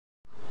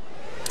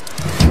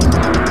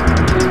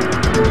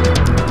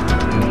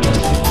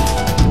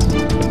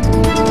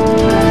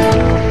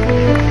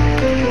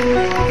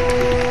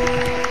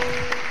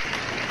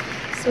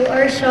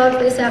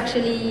shop is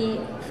actually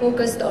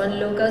focused on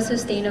local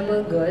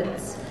sustainable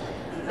goods,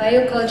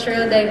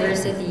 biocultural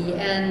diversity,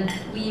 and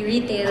we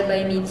retail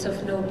by means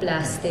of no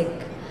plastic.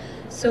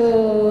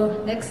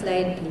 So, next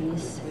slide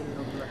please.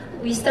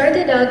 We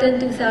started out in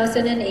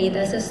 2008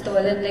 as a stall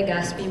in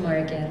Legazpi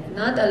Market.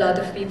 Not a lot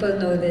of people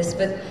know this,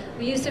 but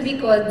we used to be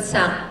called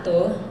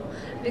Sakto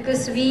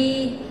because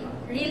we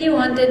really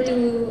wanted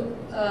to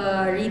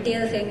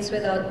retail things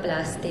without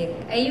plastic.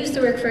 I used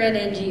to work for an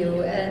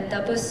NGO, and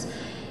tapos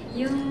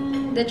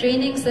the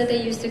trainings that I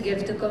used to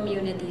give to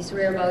communities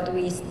were about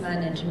waste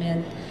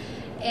management.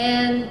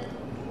 And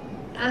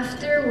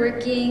after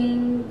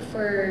working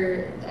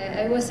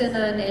I was in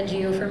an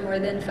NGO for more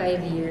than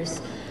 5 years,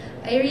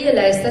 I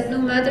realized that no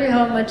matter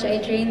how much I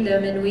train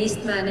them in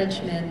waste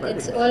management,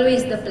 it's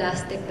always the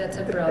plastic that's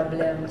a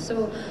problem.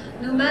 So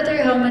no matter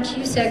how much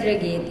you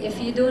segregate, if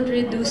you don't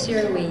reduce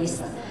your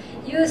waste,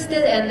 you'll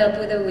still end up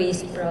with a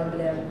waste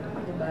problem.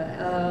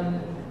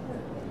 Diba?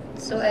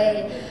 So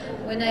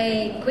when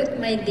I quit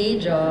my day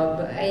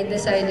job, I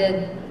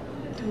decided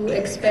to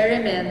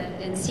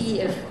experiment and see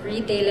if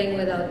retailing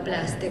without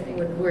plastic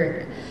would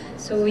work.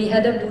 So we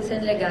had a booth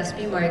in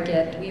Legazpi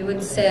Market. We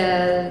would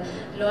sell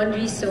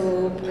laundry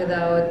soap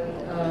without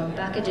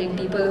packaging.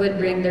 People would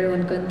bring their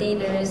own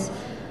containers,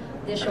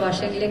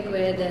 dishwashing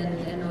liquid,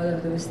 and all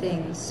of those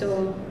things.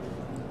 So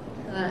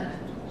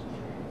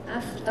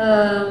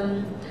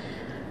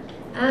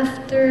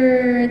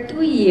after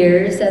 2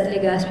 years at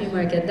Legazpi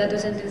Market, that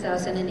was in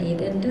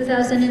 2008, in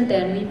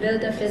 2010, we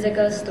built a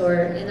physical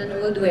store in an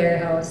old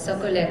warehouse, a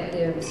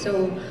collective.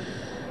 So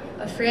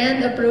a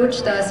friend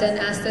approached us and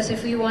asked us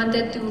if we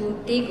wanted to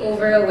take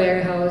over a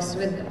warehouse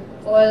with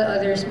all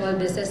other small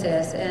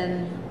businesses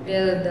and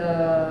build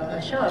a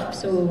shop.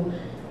 So,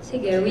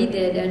 sige, we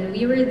did, and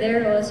we were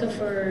there also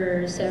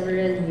for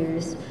several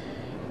years.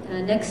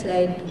 Next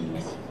slide,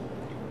 please.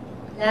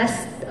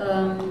 Last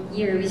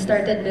year, we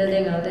started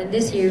building out, and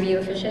this year, we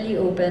officially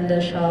opened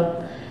the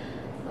shop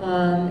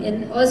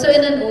also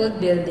in an old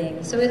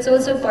building. So it's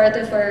also part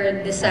of our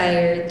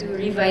desire to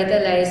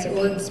revitalize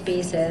old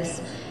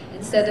spaces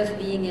instead of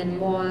being in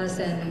malls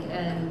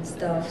and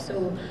stuff.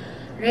 So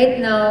right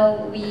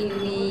now,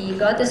 we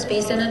got a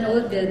space in an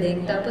old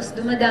building, tapos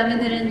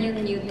dumadami na rin yung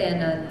new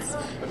tenants.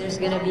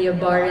 There's gonna be a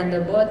bar in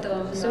the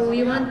bottom. So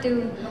we want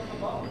to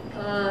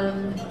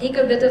take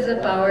a bit of the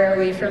power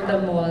away from the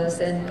malls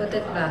and put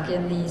it back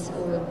in these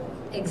old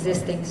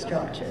existing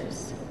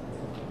structures.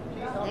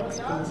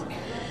 Next, please.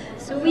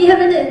 So we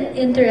have an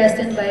interest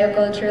in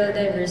biocultural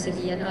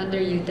diversity and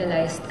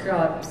underutilized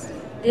crops.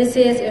 This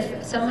is,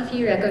 if some of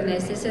you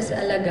recognize, this is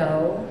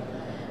alagaw,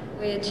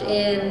 which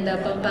in the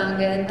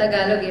Pampanga and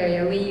Tagalog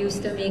area, we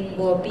used to make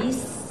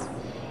bopis,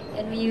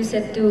 and we use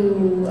it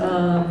to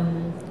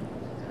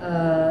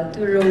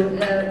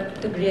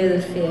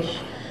grill fish.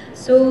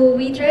 So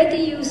we try to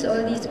use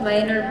all these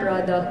minor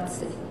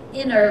products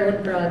in our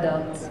own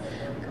products.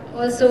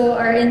 Also,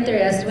 our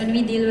interest when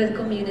we deal with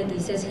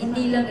communities is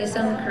hindi lang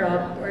isang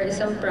crop or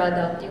isang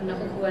product yung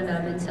nakukuha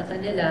namin sa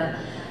kanila.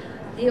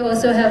 They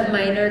also have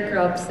minor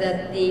crops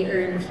that they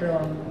earn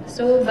from.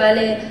 So,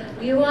 bale,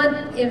 we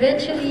want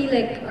eventually,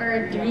 like,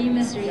 our dream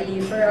is really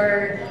for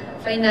our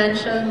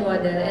financial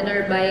model and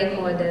our buying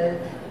model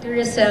to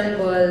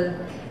resemble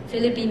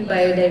Philippine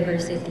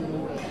biodiversity.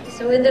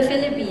 So, in the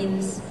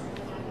Philippines,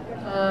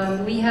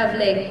 we have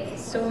like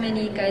so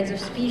many kinds of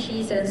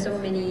species and so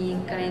many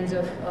kinds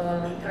of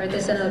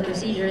artisanal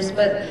procedures.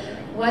 But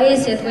why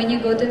is it when you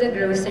go to the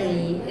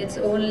grocery, it's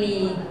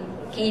only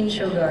cane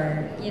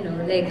sugar? You know,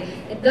 like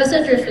it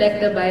doesn't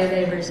reflect the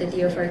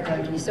biodiversity of our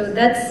country. So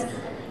that's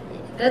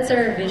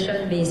our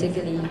vision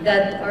basically.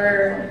 That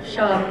our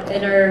shop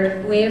and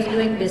our way of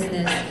doing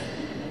business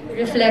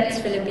reflects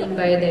Philippine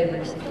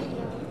biodiversity.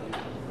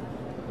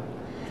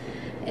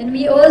 And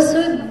we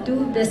also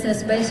do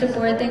business by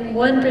supporting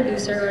one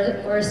producer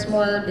or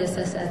small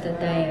business at a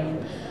time.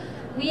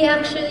 We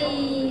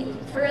actually,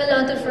 for a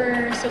lot of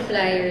our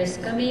suppliers,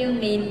 kami yung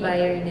main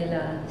buyer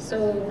nila.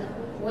 So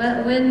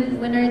when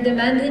our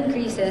demand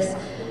increases,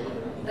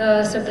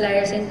 the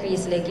suppliers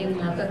increase, like yung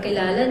mga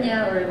kakilala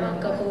niya or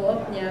mga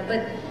ka-co-op niya.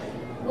 But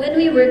when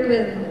we work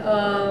with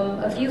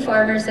a few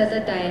farmers at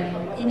a time,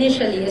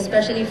 initially,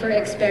 especially for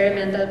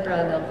experimental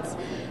products,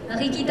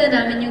 nakikita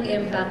namin yung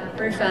impact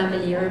per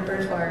family or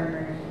per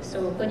farmer.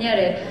 So,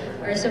 kunyari,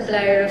 our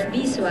supplier of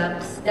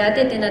beeswax,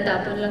 dati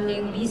tinatapon lang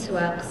niya yung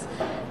beeswax.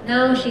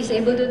 Now, she's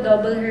able to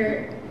double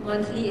her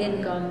monthly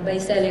income by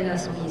selling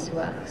us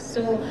beeswax.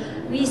 So,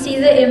 we see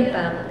the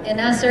impact,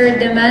 and as our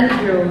demand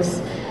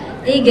grows,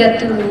 they get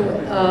to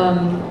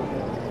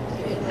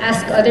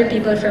ask other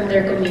people from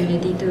their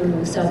community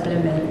to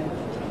supplement.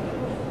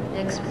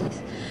 Next,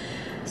 please.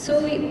 So,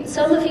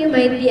 some of you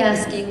might be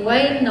asking,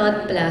 why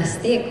not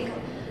plastic?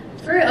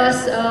 For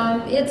us,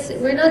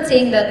 we're not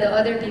saying that the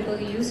other people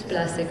who use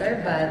plastic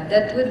are bad.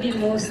 That would be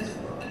most,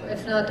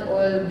 if not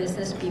all,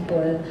 business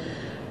people.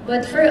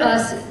 But for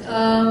us,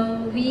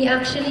 we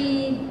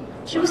actually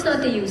choose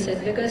not to use it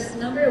because,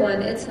 number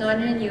one, it's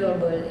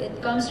non-renewable.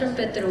 It comes from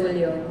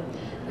petroleum,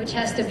 which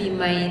has to be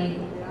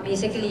mined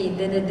basically,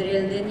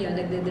 dinidrill din yun,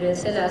 nagdidrill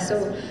sila.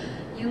 So,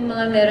 yung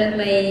mga meron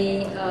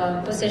may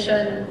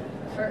position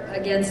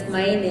against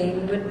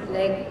mining would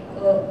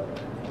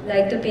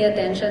like to pay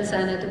attention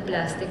sana to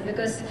plastic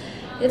because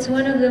it's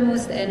one of the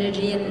most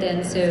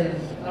energy-intensive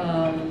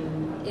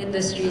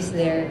industries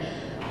there.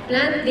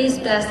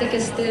 Plant-based plastic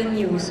is still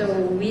new, so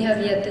we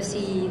have yet to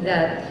see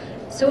that.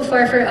 So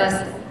far for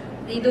us,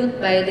 they don't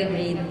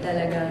biodegrade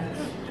talaga.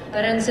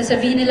 Parang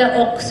sasabihin nila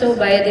OXO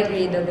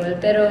biodegradable,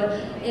 pero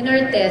in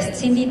our tests,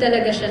 hindi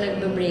talaga siya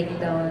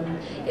nagbe-breakdown.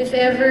 If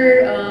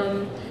ever,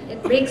 it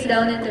breaks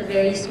down into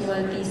very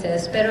small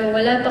pieces, pero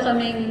wala pa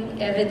kaming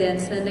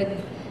evidence na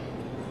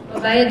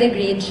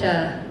nag-biodegrade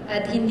siya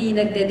at hindi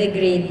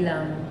nagde-degrade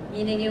lang.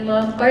 Meaning yung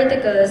mga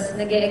particles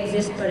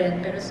nag-e-exist pa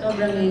rin, pero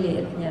sobrang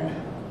liliit niya.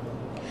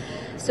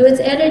 So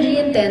it's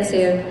energy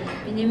intensive,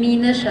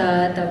 pinimina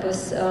siya,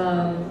 tapos,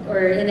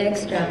 or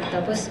in-extract,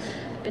 tapos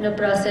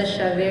pinoprocess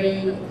siya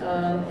very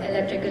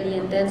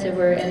electrically intensive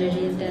or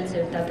energy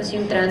intensive, tapos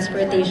yung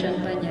transportation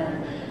pa niya.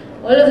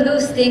 All of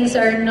those things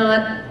are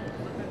not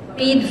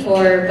paid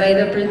for by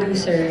the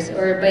producers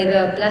or by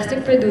the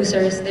plastic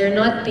producers. They're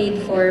not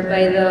paid for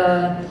by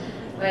the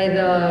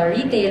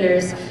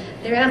retailers.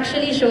 They're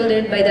actually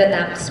shouldered by the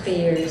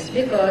taxpayers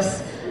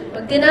because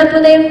pag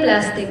tinapon na yung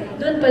plastic,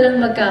 doon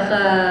palang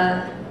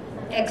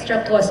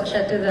extra cost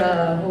siya to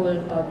the whole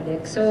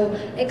public. So,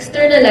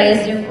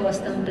 externalize yung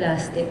cost ng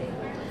plastic.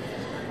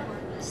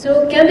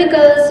 So,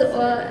 chemicals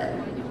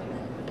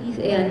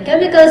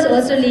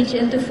also leach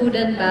into food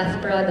and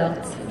bath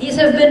products. These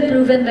have been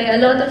proven by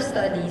a lot of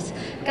studies.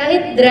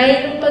 Kahit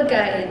dry yung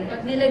pagkain,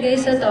 pag nilagay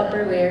sa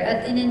Tupperware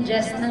at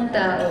in-ingest ng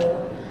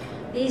tao,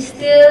 they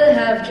still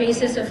have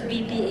traces of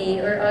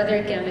BPA or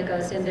other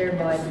chemicals in their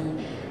body.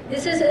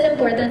 This is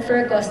important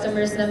for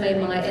customers na may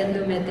mga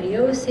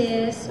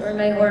endometriosis or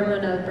may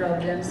hormonal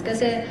problems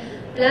kasi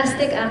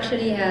plastic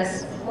actually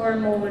has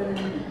hormone,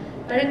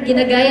 parang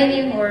ginagaya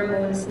niya yung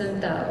hormones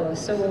ng tao.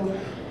 So,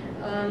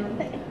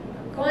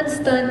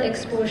 constant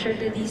exposure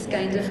to these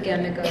kinds of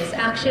chemicals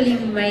actually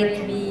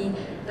might be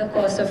the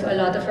cause of a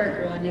lot of our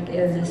chronic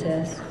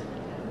illnesses,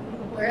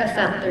 or a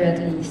factor at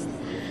least.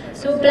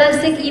 So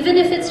plastic, even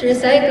if it's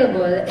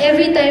recyclable,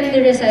 every time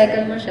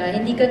ni-recycle mo siya,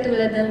 hindi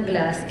katulad ng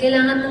glass,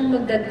 kailangan mong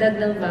magdagdag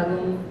ng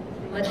bagong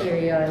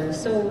material.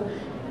 So,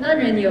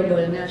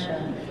 non-renewable nga siya.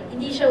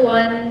 Hindi siya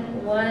one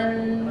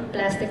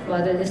plastic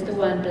bottle is to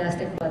one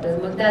plastic bottle.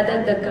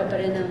 Magdadagdag ka pa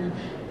rin ng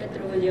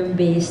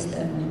petroleum-based.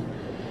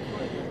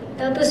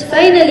 Tapos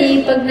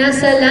finally, pag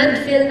nasa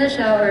landfill na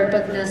siya or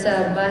pag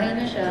nasa bahay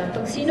na siya,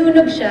 pag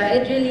sinunog siya,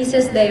 it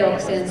releases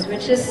dioxins,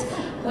 which is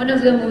one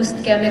of the most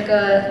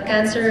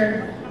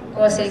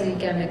cancer-causing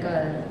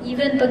chemical.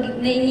 Even pag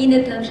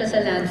naiinit lang siya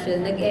sa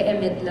landfill,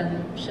 nag-e-emit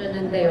lang siya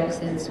ng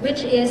dioxins,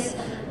 which is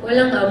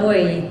walang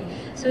amoy.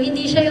 So,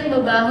 hindi siya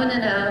yung mabaho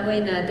na naamoy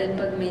natin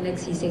pag may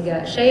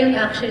nagsisiga. Siya yung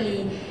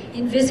actually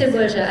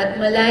invisible siya at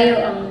malayo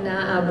ang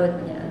naaabot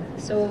niya.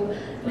 So,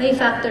 may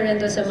factor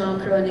rin to sa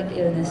mga chronic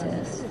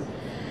illnesses.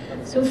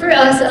 So, for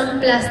us, ang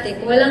plastic,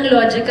 walang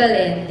logical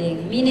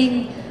ending.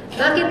 Meaning,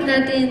 bakit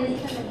natin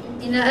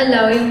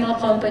ina-allow yung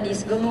mga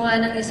companies gumawa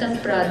ng isang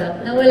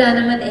product na wala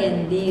naman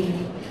ending?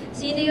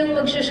 Sino yung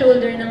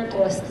mag-shoulder ng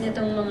cost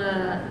nitong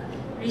mga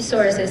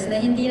resources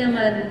na hindi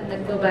naman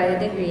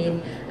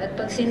nagbabiodegradate at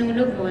pag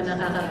sinunog mo,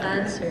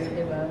 nakaka-cancer,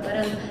 di ba?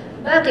 Parang,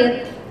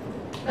 bakit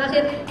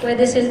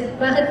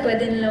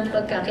pwede nilang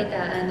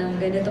pagkakitaan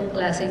ng ganitong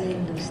klaseng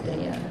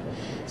industriya?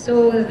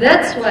 So,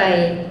 that's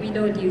why we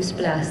don't use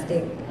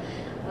plastic.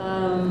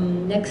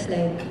 Next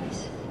slide,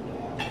 please.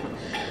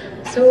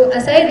 So,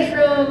 aside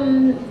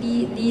from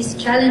these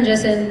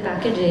challenges in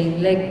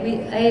packaging, like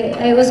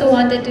I also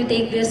wanted to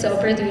take this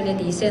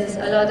opportunity, since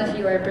a lot of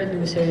you are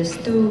producers,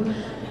 to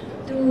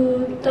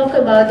talk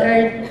about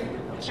our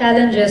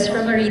challenges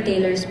from a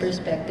retailer's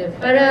perspective.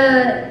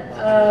 Para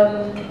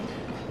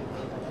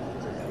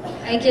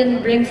I can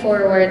bring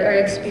forward our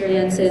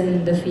experience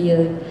in the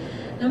field.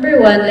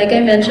 Number one, like I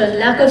mentioned,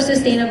 lack of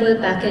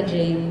sustainable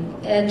packaging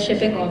and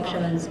shipping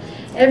options.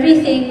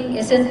 Everything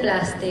is in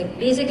plastic.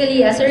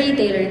 Basically, as a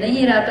retailer,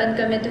 nahihirapan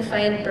kami to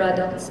find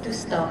products to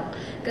stock.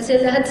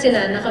 Kasi lahat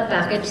sila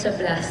nakapackage sa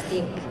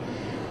plastic.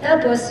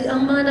 Tapos,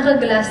 ang mga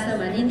naka-glass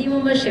naman, hindi mo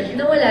ma-ship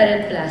na wala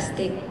rin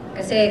plastic.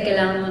 Kasi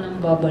kailangan mo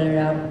ng bubble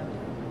wrap.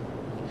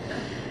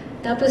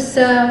 Tapos,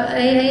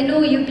 I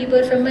know you people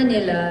from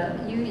Manila,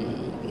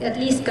 at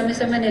least kami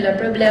sa Manila,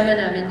 problema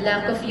namin,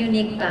 lack of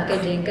unique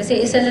packaging. Kasi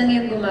isa lang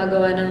yung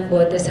gumagawa ng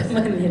bote sa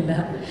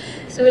Manila.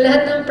 So,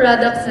 lahat ng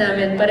products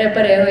namin,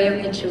 pare-pareho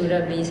yung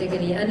itsura,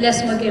 basically,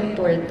 unless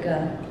mag-import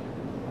ka.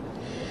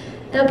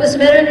 Tapos,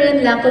 meron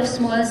rin lack of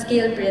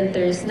small-scale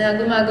printers na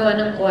gumagawa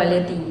ng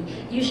quality.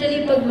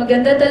 Usually, pag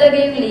maganda talaga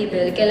yung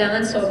label,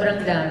 kailangan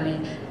sobrang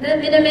dami.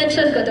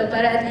 Minamention ko to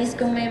para at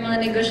least kung may mga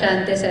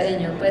negosyante sa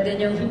inyo, pwede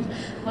nyo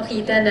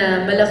makita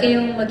na malaki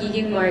yung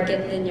magiging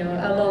market ninyo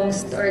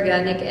amongst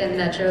organic and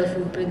natural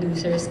food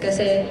producers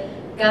kasi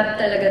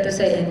gap talaga to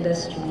sa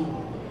industry.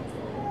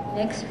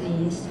 Next,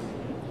 please.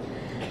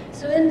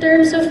 So in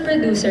terms of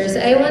producers,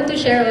 I want to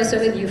share also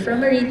with you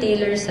from a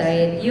retailer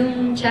side,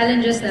 yung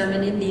challenges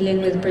namin in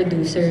dealing with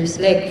producers,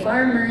 like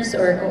farmers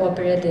or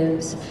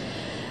cooperatives.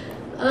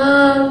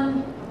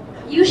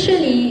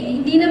 Usually,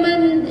 hindi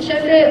naman,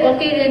 syempre,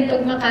 okay rin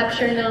pag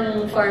makapture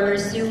ng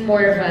farmers yung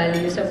more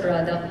value sa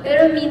product.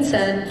 Pero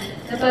minsan,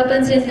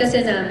 napapansin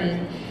kasi namin,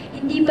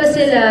 hindi pa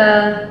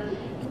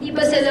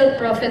sila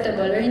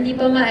profitable or hindi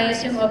pa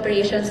maayos yung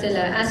operations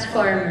nila as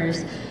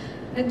farmers.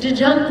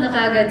 Nagja-jump na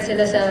kagad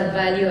sila sa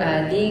value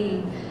adding.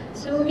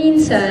 So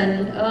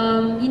minsan,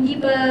 hindi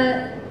pa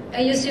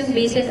ayos yung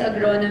basic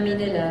agronomy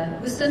nila.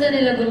 Gusto na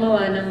nila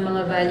gumawa ng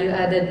mga value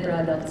added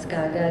products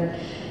kagad.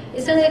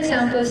 Isang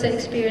example sa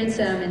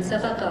experience namin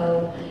sa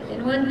cacao,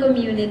 in one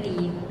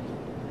community,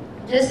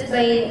 just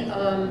by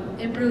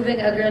improving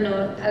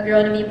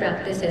agronomy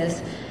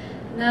practices,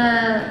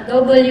 na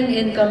double yung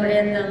income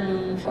rin ng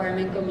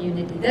farming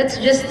community.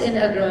 That's just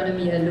in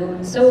agronomy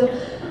alone. So,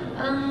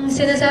 ang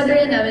sinasabi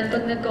rin namin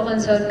pag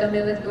nagko-consult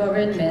kami with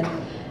government,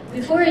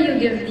 before you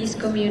give these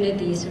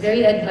communities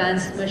very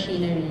advanced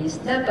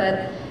machineries,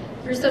 dapat,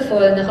 first of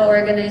all,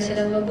 naka-organize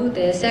silang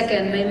mabuti.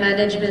 Second, may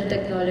management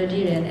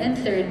technology rin. And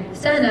third,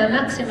 sana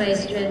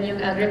maximize rin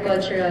yung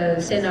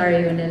agricultural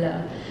scenario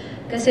nila.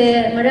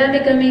 Kasi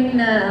marami kaming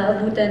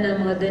naaabutan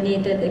ng mga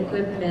donated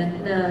equipment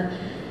na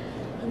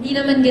hindi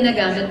naman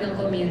ginagamit ng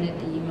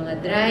community.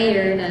 Mga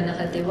dryer na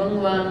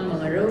nakatiwangwang,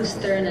 mga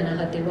roaster na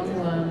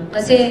nakatiwangwang.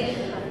 Kasi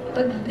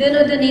pag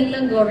dinodonate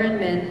ng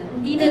government,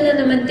 hindi nila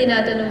naman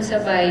tinatanong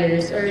sa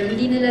buyers or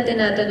hindi nila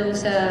tinatanong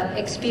sa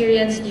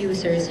experienced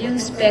users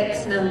yung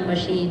specs ng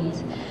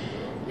machines.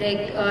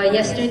 Like,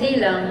 yesterday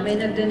lang, may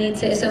nag-donate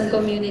sa isang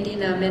community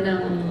namin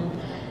ng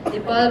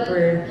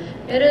depulper.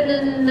 Pero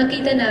nung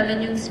nakita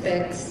namin yung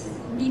specs,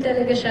 hindi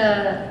talaga siya,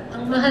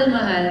 ang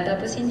mahal-mahal,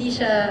 tapos hindi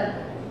siya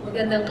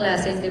magandang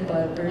klaseng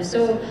depulper.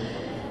 So,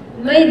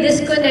 may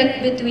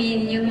disconnect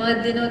between yung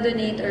mga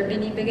dinodonate or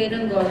binibigay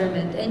ng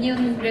government and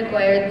yung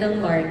required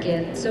ng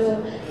market. So,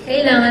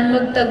 kailangan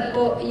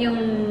magtagpo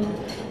yung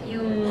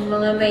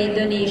mga may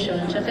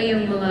donation tsaka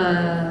yung mga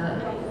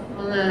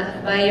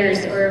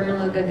buyers or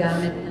mga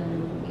gagamit ng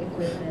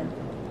equipment.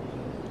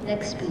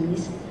 Next,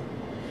 please.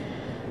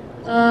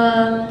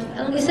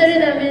 Ang isa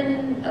rin namin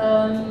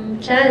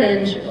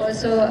challenge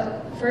also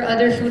for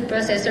other food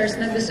processors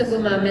na gusto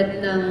gumamit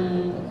ng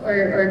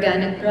or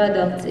organic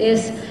products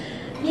is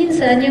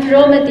minsan, yung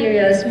raw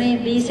materials may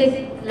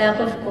basic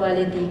lack of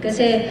quality.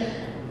 Kasi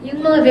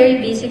yung mga very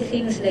basic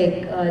things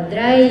like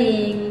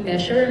drying,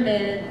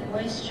 measurement,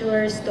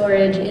 moisture,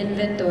 storage,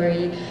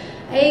 inventory,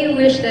 I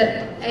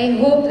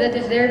hope that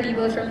if there are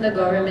people from the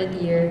government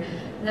here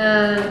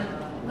na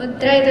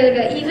mag-try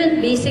talaga, even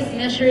basic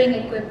measuring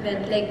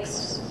equipment like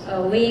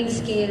weighing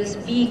scales,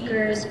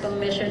 beakers,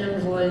 pang-measure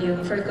ng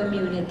volume for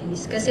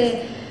communities.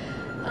 Kasi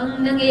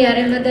ang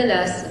nangyayari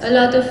madalas, a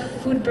lot of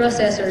food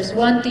processors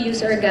want to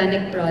use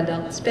organic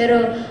products,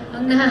 pero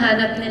ang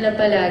nahahanap nila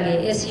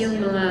palagi is yung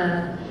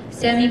mga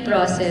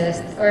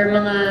semi-processed or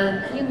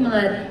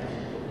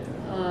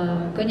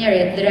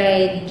kunyari,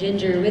 dried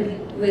ginger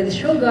with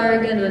sugar,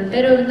 ganun.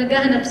 Pero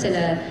naghahanap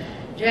sila,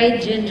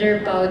 dried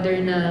ginger powder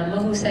na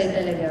mahusay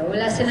talaga.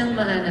 Wala silang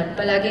mahanap,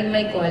 palaging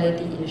may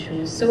quality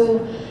issues.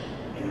 So,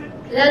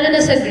 lalo na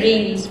sa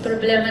grains,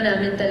 problema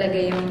namin talaga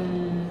yung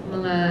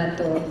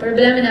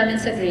problema namin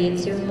sa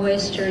grains, yung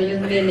moisture,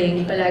 yung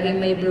milling,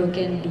 palaging may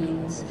broken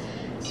beans.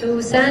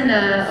 So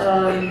sana,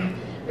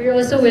 we're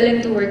also willing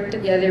to work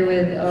together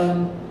with,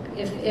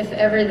 if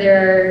ever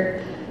there are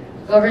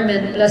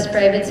government plus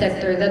private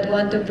sector that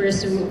want to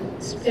pursue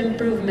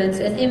improvements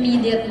and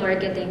immediate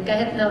marketing,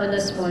 kahit na on a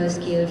small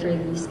scale for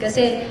these.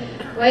 Kasi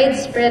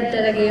widespread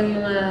talaga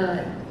yung mga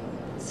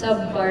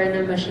subpar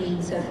na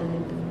machines sa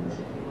Philippines.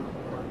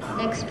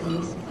 Next,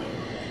 please.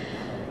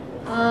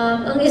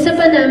 Ang isa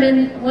pa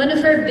namin, one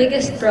of our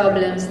biggest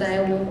problems na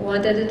I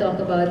wanted to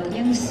talk about,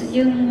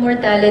 yung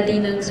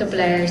mortality ng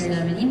suppliers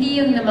namin.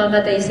 Hindi yung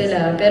namamatay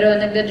sila, pero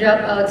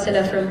nagda-drop out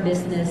sila from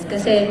business.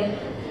 Kasi,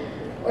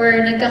 or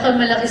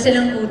nagkakamalaki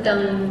silang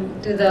utang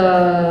to the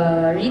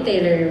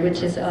retailer,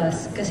 which is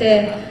us.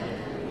 Kasi,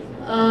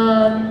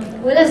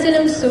 wala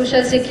silang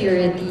social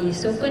security.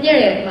 So,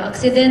 kunyari,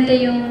 ma-aksidente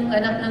yung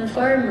anak ng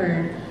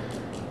farmer,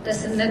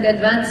 tapos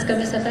nag-advance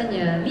kami sa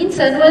kanya.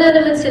 Minsan, wala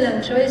naman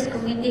silang choice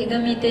kung hindi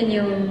gamitin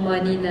yung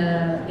money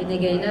na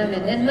binigay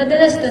namin. And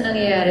madalas to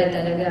nangyayari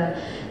talaga.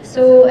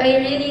 So, I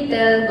really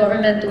tell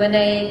government when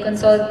I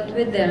consult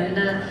with them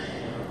na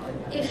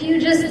if you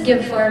just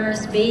give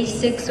farmers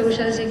basic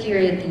social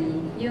security,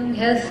 yung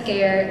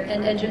healthcare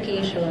and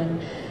education,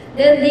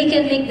 then they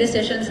can make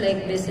decisions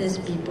like business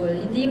people.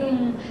 Hindi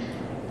yung,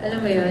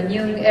 alam mo yun,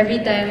 yung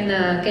every time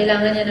na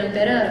kailangan niya ng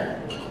pera,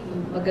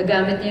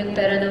 magagamit niya yung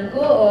pera ng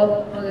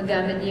co-op,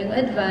 magagamit niya yung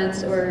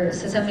advance, or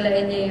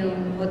sasanglain niya yung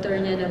motor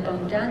niya na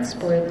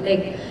pang-transport.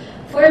 Like,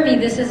 for me,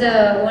 this is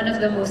one of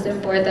the most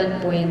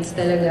important points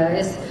talaga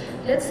is,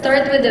 let's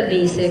start with the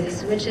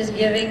basics, which is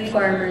giving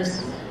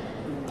farmers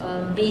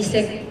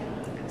basic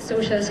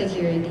social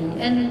security.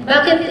 And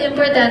bakit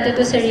importante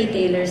to sa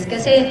retailers?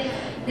 Kasi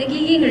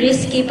nagiging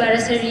risky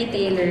para sa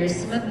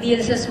retailers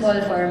mag-deal sa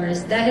small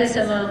farmers dahil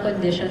sa mga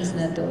conditions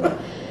na to.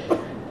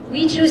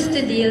 We choose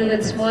to deal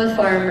with small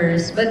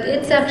farmers, but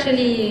it's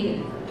actually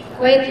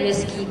quite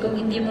risky kung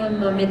hindi mo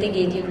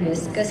ma-mitigate yung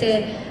risk.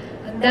 Kasi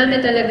ang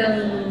dami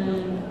talagang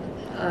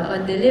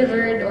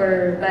undelivered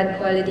or bad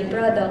quality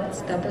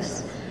products.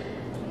 Tapos,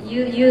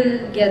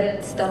 you'll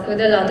get stuck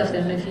with a lot of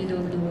them if you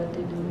don't know what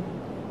to do.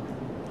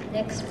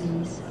 Next,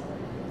 please.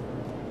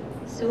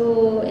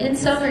 So, in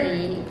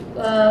summary,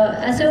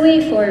 as a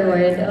way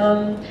forward,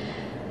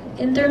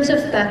 in terms of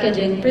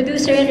packaging,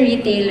 producers and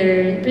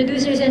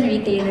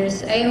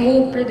retailers, I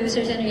hope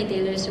producers and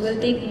retailers will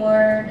take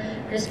more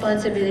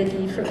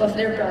responsibility of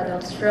their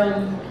products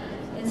from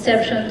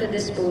inception to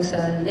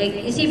disposal.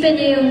 Like, isipin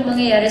niyo yung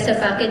mangyayari sa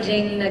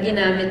packaging na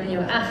ginamit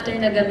niyo after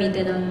na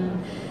gamitin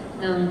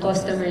ng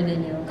customer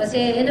ninyo.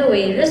 Kasi, in a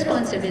way,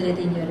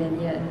 responsibility niyo rin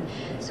yan.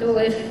 So,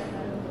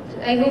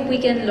 I hope we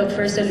can look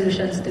for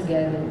solutions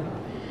together.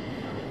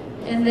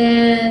 And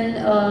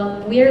then,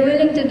 we are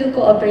willing to do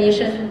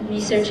cooperation,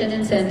 research, and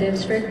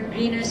incentives for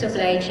greener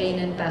supply chain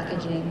and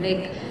packaging.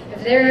 Like,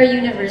 if there are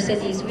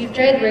universities, we've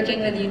tried working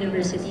with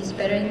universities,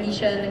 pero hindi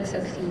siya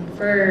nag-succeed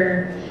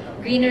for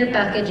greener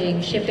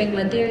packaging, shipping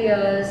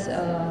materials,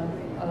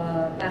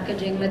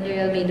 packaging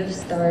material made of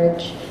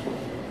starch.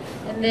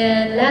 And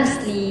then,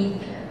 lastly,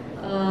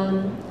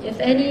 if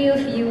any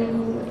of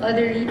you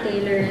other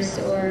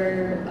retailers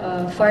or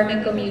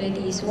farming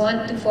communities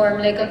want to form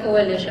like a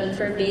coalition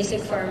for basic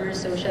farmer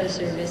social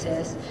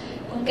services,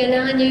 kung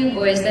kailangan niyo yung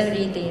voice ng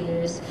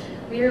retailers,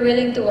 we are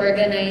willing to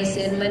organize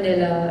in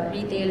Manila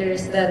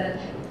retailers that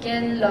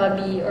can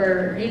lobby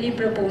or really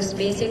propose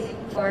basic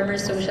farmer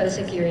social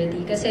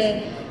security.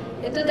 Kasi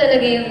ito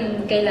talaga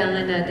yung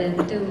kailangan natin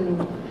to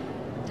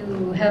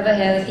have a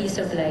healthy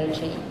supply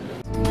chain.